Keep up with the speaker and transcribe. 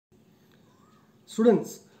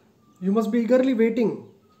Students, you must be eagerly waiting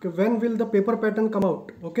when will the paper pattern come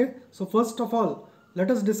out. Okay, so first of all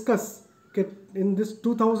let us discuss in this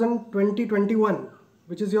 2020-21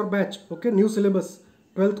 which is your batch, okay, new syllabus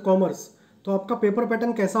 12th commerce, तो आपका paper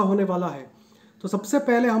pattern कैसा होने वाला है। तो सबसे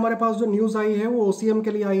पहले हमारे पास जो न्यूज़ आई है वो OCM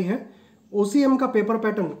के लिए आई है। OCM का पेपर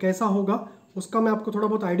पैटर्न कैसा होगा उसका मैं आपको थोड़ा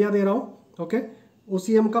बहुत आइडिया दे रहा हूँ। ओके,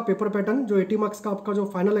 OCM का पेपर पैटर्न जो 80 मार्क्स का आपका जो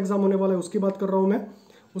फाइनल एग्जाम होने वाला है उसकी बात कर रहा हूँ मैं,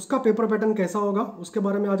 उसका पेपर पैटर्न कैसा होगा उसके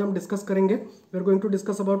बारे में आज हम डिस्कस करेंगे। We are going to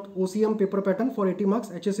discuss about OCM paper pattern for 80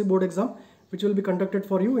 marks HSC board exam which will be conducted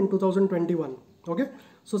for you in 2021। Okay,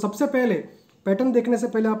 सो सबसे पहले पैटर्न देखने से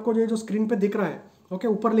पहले आपको जो स्क्रीन पे दिख रहा है, ओके,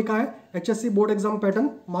 ऊपर लिखा है HSC board exam pattern,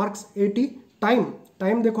 marks 80,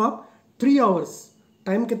 time देखो आप 3 आवर्स,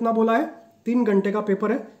 टाइम कितना बोला है, 3 घंटे का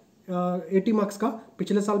पेपर है 80 मार्क्स का।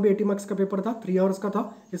 पिछले साल भी 80 मार्क्स का पेपर था, 3 आवर्स का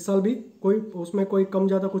था, इस साल भी कोई उसमें कोई कम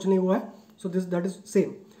ज़्यादा कुछ नहीं हुआ है। So that is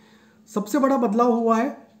same. सबसे बड़ा बदलाव हुआ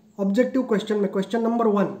है ऑब्जेक्टिव क्वेश्चन में, क्वेश्चन नंबर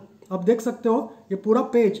 1 आप देख सकते हो ये पूरा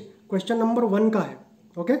पेज क्वेश्चन नंबर 1 का है।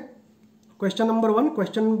 Okay, question number 1,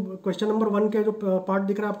 question number 1 के जो पार्ट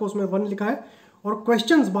दिख रहा है आपको उसमें 1 लिखा है, और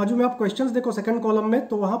क्वेश्चंस बाजू में आप क्वेश्चंस देखो सेकंड कॉलम में,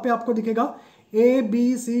 तो वहां पे आपको दिखेगा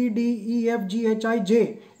ABCDEFGHIJ,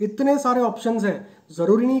 इतने सारे ऑप्शंस है,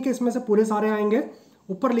 जरूरी नहीं कि इसमें से पूरे सारे आएंगे।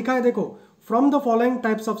 ऊपर लिखा है देखो, from the following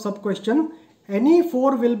types of सब question any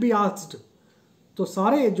 4 will be asked, तो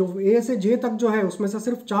सारे जो A से J तक जो है उसमें से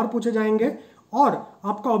सिर्फ 4 पूछे जाएंगे। और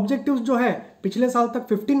आपका ऑब्जेक्टिव्स जो है पिछले साल तक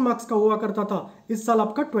 15 मार्क्स का हुआ करता था, इस साल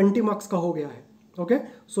आपका 20 मार्क्स का हो गया है। ओके,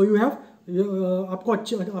 सो यू हैव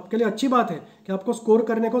आपके लिए अच्छी बात है कि आपको स्कोर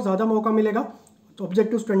करने को ज़्यादा मौका मिलेगा। तो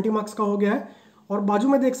ऑब्जेक्टिव्स 20 मार्क्स का हो गया है। और बाजू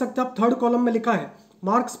में देख सकते हैं आप थर्ड कॉलम में लिखा है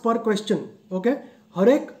मार्क्स पर क्वेश्चन। ओके, हर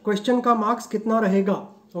एक क्वेश्चन का मार्क्स कितना रहेगा।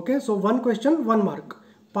 ओके, सो 1 क्वेश्चन 1 मार्क,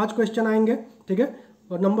 5 क्वेश्चन आएंगे, ठीक है।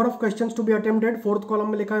 और number of questions to be attempted fourth column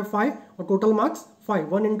में लिखा है 5, और टोटल मार्क्स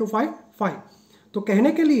 5, 1 into 5 5। तो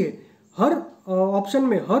कहने के लिए हर ऑप्शन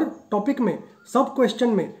में, हर टॉपिक में, सब क्वेश्चन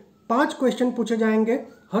में 5 क्वेश्चन पूछे जाएंगे,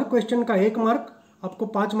 हर क्वेश्चन का 1 मार्क, आपको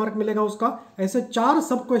 5 मार्क मिलेगा उसका। ऐसे 4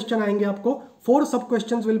 सब क्वेश्चन आएंगे आपको, 4 सब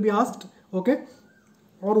question will be asked. Okay,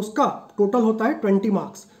 और उसका टोटल होता है 20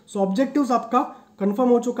 मार्क्स। सो ऑब्जेक्टिव्स आपका कंफर्म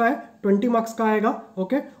हो चुका है, 20 मार्क्स का आएगा।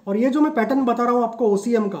 ओके, और ये जो मैं पैटर्न बता रहा हूँ आपको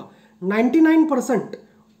OCM का, 99%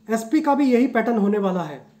 SP का भी यही पैटर्न होने वाला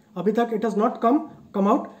है। अभी तक it has not come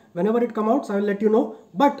out, whenever it come out I will let you know,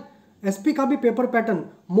 but SP का भी पेपर पैटर्न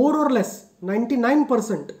मोर और लेस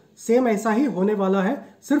 99% सेम ऐसा ही होने वाला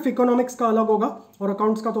है। सिर्फ इकोनॉमिक्स का अलग होगा और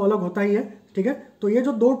अकाउंट्स का तो अलग होता ही है, ठीक है। तो ये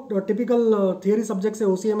जो 2 टिपिकल थियरी सब्जेक्ट्स है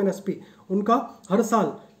OCM एंड SP, उनका हर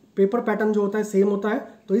साल पेपर पैटर्न जो होता है सेम होता है।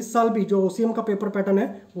 तो इस साल भी जो OCM का पेपर पैटर्न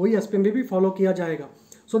है वही SP में भी फॉलो किया जाएगा।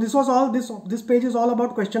 So this was all, this page is all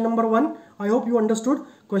about question number 1. I hope you understood.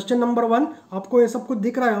 Question number 1, आपको ये सब कुछ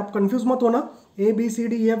दिख रहा है, आप कंफ्यूज मत होना।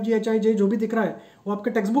 ABCDEFGHIJ जो भी दिख रहा है वो आपके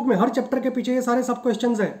टेक्स्ट बुक में हर चैप्टर के पीछे ये सारे सब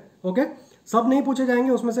क्वेश्चंस है। ओके, सब नहीं पूछे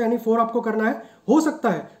जाएंगे, उसमें से यानी 4 आपको करना है। हो सकता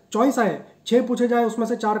है चॉइस आए, 6 पूछे जाए उसमें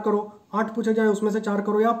से 4 करो, 8 पूछे जाए उसमें से 4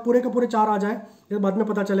 करो, या पूरे के पूरे 4 आ जाए, ये बाद में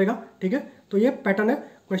पता चलेगा, ठीक है। तो ये पैटर्न है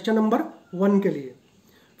क्वेश्चन नंबर 1 के लिए।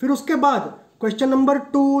 फिर उसके बाद क्वेश्चन नंबर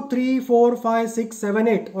 2, 3, 4, 5, 6, 7,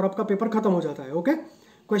 8 और आपका पेपर खत्म हो जाता है। ओके,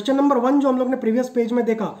 क्वेश्चन नंबर 1 जो हम लोग ने प्रीवियस पेज में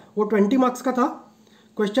देखा वो 20 मार्क्स का था।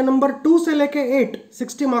 क्वेश्चन नंबर 2 से लेके 8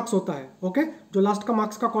 60 मार्क्स होता है। ओके, जो लास्ट का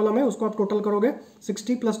मार्क्स का कॉलम है उसको आप टोटल करोगे,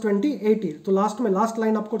 60 + 20 80, तो लास्ट में लास्ट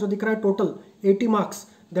लाइन आपको जो दिख रहा है total 80 marks,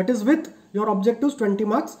 that is with your objectives 20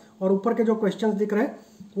 marks, और ऊपर के जो क्वेश्चंस दिख रहे हैं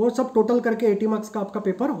वो सब टोटल करके 80 मार्क्स का आपका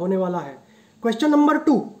पेपर होने वाला है। Question number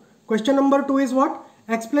 2 is what,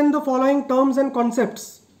 explain the following terms and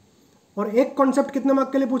concepts, और एक कॉन्सेप्ट कितने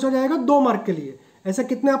मार्क के लिए पूछा जाएगा, 2 मार्क के लिए। ऐसे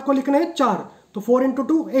कितने आपको लिखने हैं, 4, तो 4 ×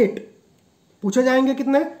 2 8, पूछे जाएंगे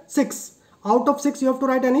कितने, 6, out of 6 you have to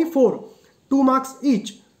right any 4, 2 marks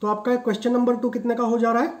each, तो आपका क्वेश्चन नंबर 2 कितने का हो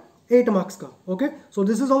जा रहा है, 8 मार्क्स का। Okay, so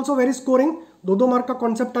this is also very scoring, 2 mark का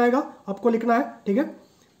कॉन्सेप्ट आएगा, आपको लिखना है, ठीक है।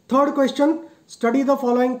 Third question, study the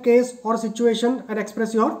following case और situation and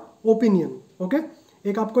express your opinion. Okay,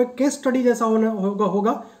 एक आपको एक केस स्टडी जैसा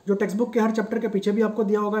होगा जो टेक्स्ट बुक के हर चैप्टर के पीछे भी आपको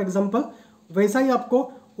दिया होगा एग्जांपल, वैसा ही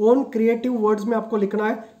आपको ओन क्रिएटिव वर्ड्स में आपको लिखना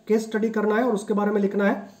है, केस स्टडी करना है और उसके बारे में लिखना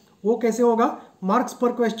है। वो कैसे होगा, मार्क्स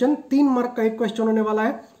पर क्वेश्चन, 3 मार्क का एक क्वेश्चन होने वाला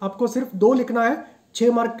है, आपको सिर्फ 2 लिखना है,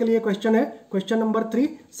 6 मार्क के लिए क्वेश्चन है। Question number 3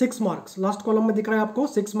 6 marks, last column में दिख रहा है आपको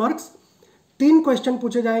 6 मार्क्स, 3 क्वेश्चन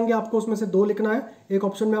पूछे जाएंगे, आपको उसमें से 2 लिखना है, एक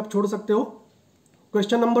ऑप्शन में आप छोड़ सकते हो।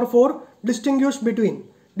 Question number 4,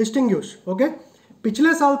 distinguish. ओके,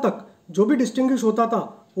 पिछले साल तक जो भी डिस्टिंग्विश होता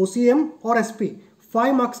था OCM और SP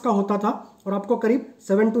 5 मार्क्स का होता था और आपको करीब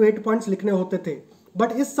 7 to 8 पॉइंट्स लिखने होते थे,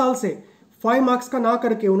 बट इस साल से 5 मार्क्स का ना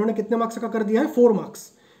करके उन्होंने कितने मार्क्स का कर दिया है, 4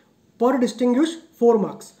 मार्क्स। पर distinguish 4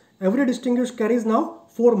 marks, every distinguish carries now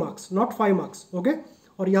 4 marks not 5 marks, okay.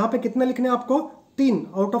 और यहाँ पे कितने लिखने हैं आपको? 3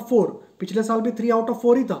 आउट ऑफ 4, पिछले साल भी 3 आउट ऑफ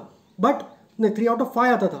 4 ही था, बट नहीं 3 आउट ऑफ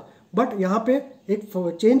 5 आता था, बट यहाँ पे एक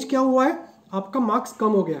चेंज क्या हुआ है, आपका मार्क्स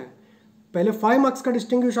कम हो गया है। पहले 5 मार्क्स का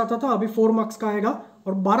डिस्टिंग्विश आता था, अभी 4 मार्क्स का आएगा,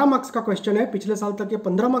 और 12 मार्क्स का क्वेश्चन है। पिछले साल तक ये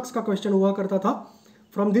 15 मार्क्स का क्वेश्चन हुआ करता था।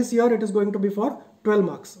 From this year it is going to be for 12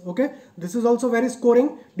 marks, okay. This is also very scoring,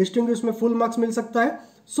 distinguish में फुल मार्क्स मिल सकता है।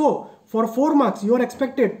 So for 4 marks you are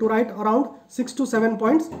expected to right around 6 to 7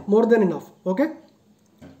 points, more than enough, okay.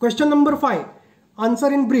 Question number 5,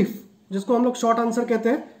 answer in brief, जिसको हम लोग short answer कहते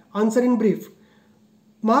हैं, answer in brief.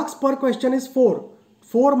 Marks पर question is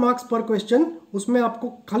 4 marks पर question, उसमें आपको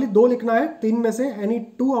खाली 2 लिखना है, 3 में से any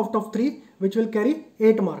 2 out of 3 which will carry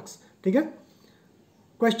 8 marks, ठीक है।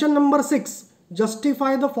 Question number 6,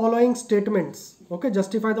 justify the following statements, okay.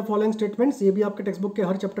 Justify the following statements, ये भी आपके टेक्स्ट बुक के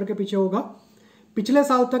हर चैप्टर के पीछे होगा। पिछले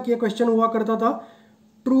साल तक ये क्वेश्चन हुआ करता था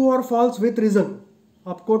ट्रू और फॉल्स विथ रीजन,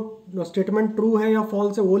 आपको स्टेटमेंट ट्रू है या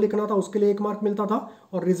फॉल्स है वो लिखना था, उसके लिए 1 मार्क मिलता था,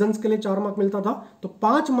 और रीजंस के लिए 4 मार्क मिलता था। तो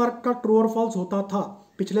 5 मार्क का ट्रू और फॉल्स होता था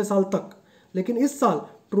पिछले साल तक, लेकिन इस साल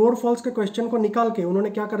ट्रू और फॉल्स के क्वेश्चन को निकाल के उन्होंने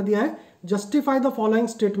क्या कर दिया है, justify the following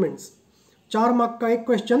statements. 4 mark का एक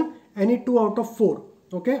question, any 2 out of 4,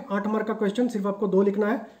 okay. 8 mark का क्वेश्चन, सिर्फ आपको 2 लिखना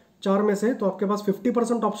है 4 में से, तो आपके पास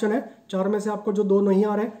 50% ऑप्शन है। 4 में से आपको जो 2 नहीं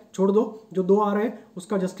आ रहे छोड़ दो, जो 2 आ रहे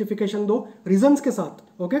उसका जस्टिफिकेशन दो रीजंस के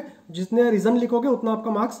साथ, ओके। जितने रीजन लिखोगे उतना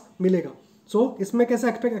आपका मार्क्स मिलेगा। सो इसमें कैसा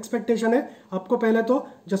एक्सपेक्टेशन है, आपको पहले तो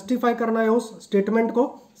जस्टिफाई करना है उस स्टेटमेंट को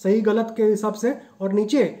सही गलत के हिसाब से, और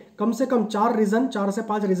नीचे कम से कम 4 रीजन, 4 से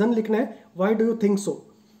 5 रीजन लिखने हैं, why do you think so.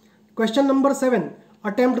 Question number 7,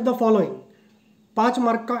 attempt the following, 5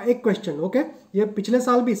 mark का एक क्वेश्चन, ओके। ये पिछले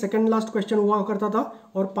साल भी सेकंड लास्ट क्वेश्चन हुआ करता था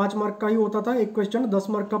और 5 मार्क का ही होता था एक क्वेश्चन, 10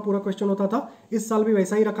 मार्क का पूरा क्वेश्चन होता था। इस साल भी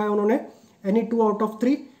वैसा ही रखा है उन्होंने, एनी 2 आउट ऑफ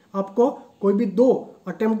 3, आपको कोई भी 2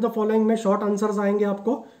 अटेम्प्ट द फॉलोइंग में शॉर्ट आंसर्स आएंगे,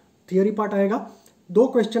 आपको थियरी पार्ट आएगा, 2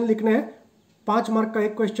 क्वेश्चन लिखने हैं, 5 मार्क का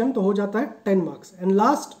एक क्वेश्चन, तो हो जाता है 10 marks. And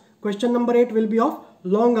last question number 8 will be of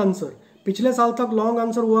long answer. पिछले साल तक लॉन्ग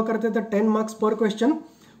आंसर हुआ करते थे 10 मार्क्स पर question,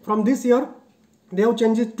 from this year they have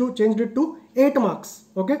changed it to 8 marks,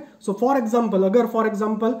 okay। so for example, अगर for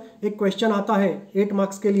example एक क्वेश्चन आता है 8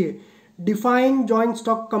 मार्क्स के लिए, define joint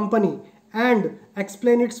stock company and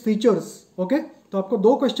explain its features, okay. तो आपको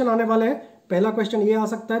 2 क्वेश्चन आने वाले हैं, पहला क्वेश्चन ये आ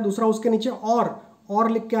सकता है, दूसरा उसके नीचे और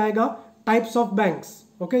लिख के आएगा टाइप्स ऑफ बैंक्स,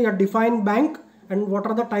 ओके, या define bank and what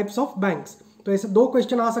are the types of banks. तो ऐसे 2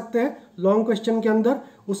 क्वेश्चन आ सकते हैं लॉन्ग क्वेश्चन के अंदर।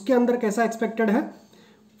 उसके अंदर कैसा एक्सपेक्टेड है,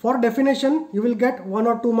 for definition you will get 1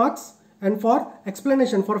 or 2 marks, and for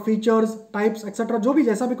explanation for features types etcetera, जो भी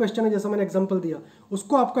जैसा भी क्वेश्चन है, जैसा मैंने एग्जांपल दिया,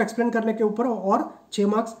 उसको आपको एक्सप्लेन करने के ऊपर और 6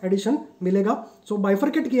 मार्क्स एडिशन मिलेगा। सो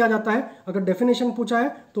बाइफरकेट किया जाता है, अगर डेफिनेशन पूछा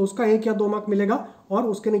है तो उसका 1 या 2 मार्क मिलेगा, और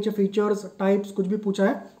उसके नीचे फीचर्स टाइप्स कुछ भी पूछा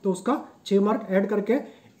है तो उसका 6 मार्क ऐड करके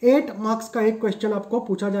 8 मार्क्स का एक क्वेश्चन आपको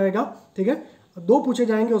पूछा जाएगा, ठीक है। 2 पूछे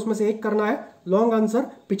जाएंगे, उसमें से 1 करना है लॉन्ग आंसर।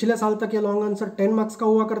 पिछले साल तक ये लॉन्ग आंसर 10 मार्क्स का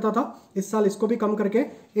हुआ करता था, इस साल इसको भी कम करके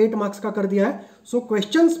 8 मार्क्स का कर दिया है। सो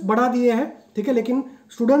क्वेश्चंस बढ़ा दिए हैं, ठीक है, लेकिन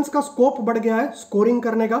स्टूडेंट्स का स्कोप बढ़ गया है स्कोरिंग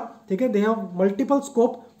करने का, ठीक है। They have multiple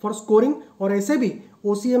scope for scoring. और ऐसे भी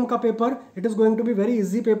OCM का paper, it is going to be very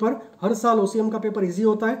easy paper. हर साल OCM का पेपर इजी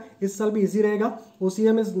होता है, इस साल भी इजी रहेगा।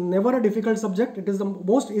 OCM is never a difficult subject, it is the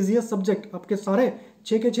most easiest subject. आपके सारे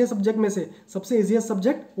 6 के 6 सब्जेक्ट में से सबसे इजीएस्ट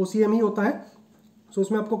सब्जेक्ट OCM ही होता है। सो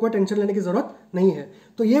उसमें आपको कोई टेंशन लेने की जरूरत नहीं है।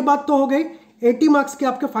 तो ये बात तो हो गई 80 मार्क्स के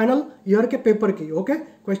आपके फाइनल ईयर के पेपर की, ओके।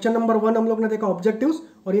 क्वेश्चन नंबर 1 हम लोग ने देखा ऑब्जेक्टिव्स,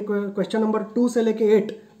 और ये क्वेश्चन नंबर 2 से लेके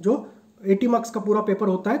 8 जो 80 मार्क्स का पूरा पेपर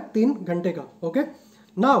होता है 3 घंटे का, okay.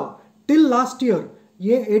 Now till last year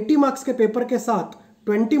ये 80 मार्क्स के पेपर के साथ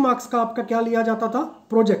 20 मार्क्स का आपका क्या लिया जाता था,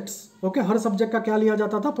 प्रोजेक्ट्स, ओके। हर सब्जेक्ट का क्या लिया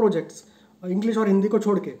जाता था, प्रोजेक्ट्स, इंग्लिश और हिंदी को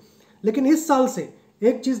छोड़ के। लेकिन इस साल से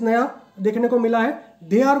एक चीज नया देखने को मिला है,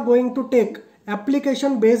 they are going to take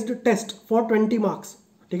application based test for 20 marks,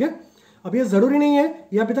 ठीक है। अब ये जरूरी नहीं है,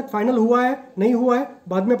 ये अभी तक फाइनल हुआ है नहीं हुआ है,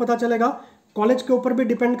 बाद में पता चलेगा। कॉलेज के ऊपर भी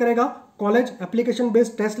डिपेंड करेगा, कॉलेज एप्लीकेशन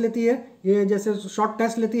बेस्ड टेस्ट लेती है, ये जैसे शॉर्ट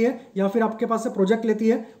टेस्ट लेती है, या फिर आपके पास से प्रोजेक्ट लेती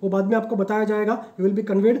है, वो बाद में आपको बताया जाएगा, you will be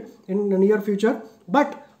conveyed in near future.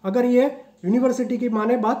 But अगर ये यूनिवर्सिटी की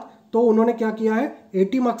माने बात, तो उन्होंने क्या किया है,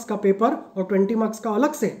 80 मार्क्स का पेपर और 20 मार्क्स का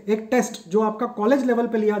अलग से एक टेस्ट जो आपका कॉलेज लेवल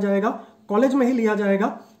पे लिया जाएगा, कॉलेज में ही लिया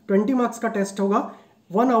जाएगा। 20 मार्क्स का टेस्ट होगा,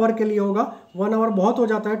 1 आवर के लिए होगा। 1 आवर बहुत हो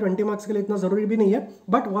जाता है, 20 मार्क्स के लिए इतना जरूरी भी नहीं है,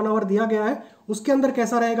 बट 1 आवर दिया गया है। उसके अंदर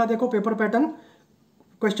कैसा रहेगा देखो paper pattern.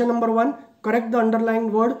 Question number 1, correct the underline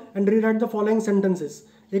word and rewrite the following sentences.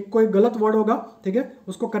 एक कोई गलत वर्ड होगा, ठीक है,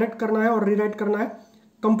 उसको करेक्ट करना है और रीराइट करना है।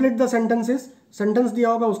 कंप्लीट द सेंटेंसेस, सेंटेंस दिया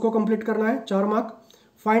होगा उसको कंप्लीट करना है, 4 mark.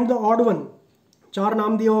 Find the odd one, 4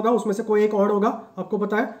 नाम दिया होगा, उसमें से कोई एक ऑड होगा, आपको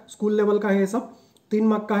पता है स्कूल लेवल का है ये सब, 3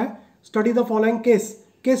 मार्क का है। Study the following case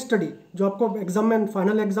study, जो आपको एग्जाम में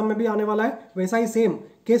फाइनल एग्जाम में भी आने वाला है, वैसा ही सेम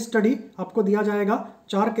केस स्टडी आपको दिया जाएगा,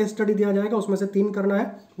 4 केस स्टडी दिया जाएगा, उसमें से 3 करना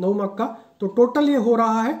है 9 मार्क का। तो टोटल ये हो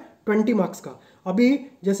रहा है 20 मार्क्स का। अभी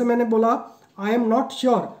जैसे मैंने बोला I am not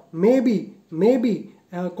sure, may be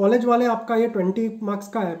college वाले आपका ये 20 मार्क्स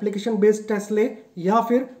का एप्लीकेशन बेस्ड टेस्ट ले या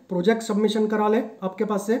फिर प्रोजेक्ट सबमिशन करा ले आपके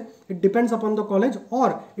पास से। It depends upon the college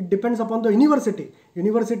और it depends upon the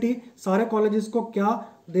university सारे कॉलेजेस को क्या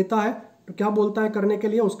देता है, तो क्या बोलता है करने के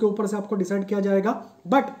लिए, उसके ऊपर से आपको डिसाइड किया जाएगा।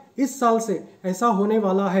 बट इस साल से ऐसा होने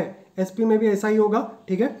वाला है, एसपी में भी ऐसा ही होगा,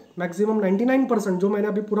 ठीक है। मैक्सिमम 99% जो मैंने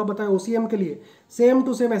अभी पूरा बताया ओसीएम के लिए सेम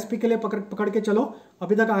टू सेम एसपी के लिए पकड़ के चलो।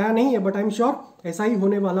 अभी तक आया नहीं है बट आई एम श्योर ऐसा ही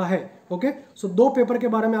होने वाला है। ओके, सो 2 पेपर के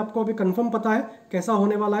बारे में आपको अभी कंफर्म पता है कैसा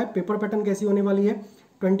होने वाला है, पेपर पैटर्न कैसी होने वाली है,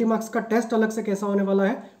 20 मार्क्स का टेस्ट अलग से कैसा होने वाला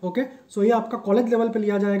है। ओके, सो ये आपका कॉलेज लेवल पे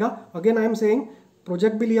लिया जाएगा। Again I am saying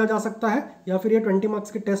project भी लिया जा सकता है या फिर ये 20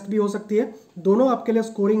 मार्क्स की टेस्ट भी हो सकती है, दोनों आपके लिए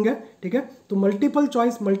स्कोरिंग है, ठीक है। तो मल्टीपल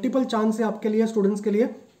चॉइस, मल्टीपल चांस है आपके लिए, स्टूडेंट्स के लिए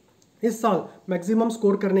इस साल मैक्सिमम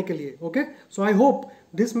स्कोर करने के लिए। Okay, so I hope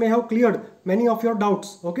this may have cleared many of your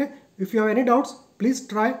doubts. Okay, if you have any doubts please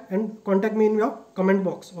try and contact me in your comment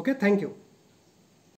box. Okay, thank you.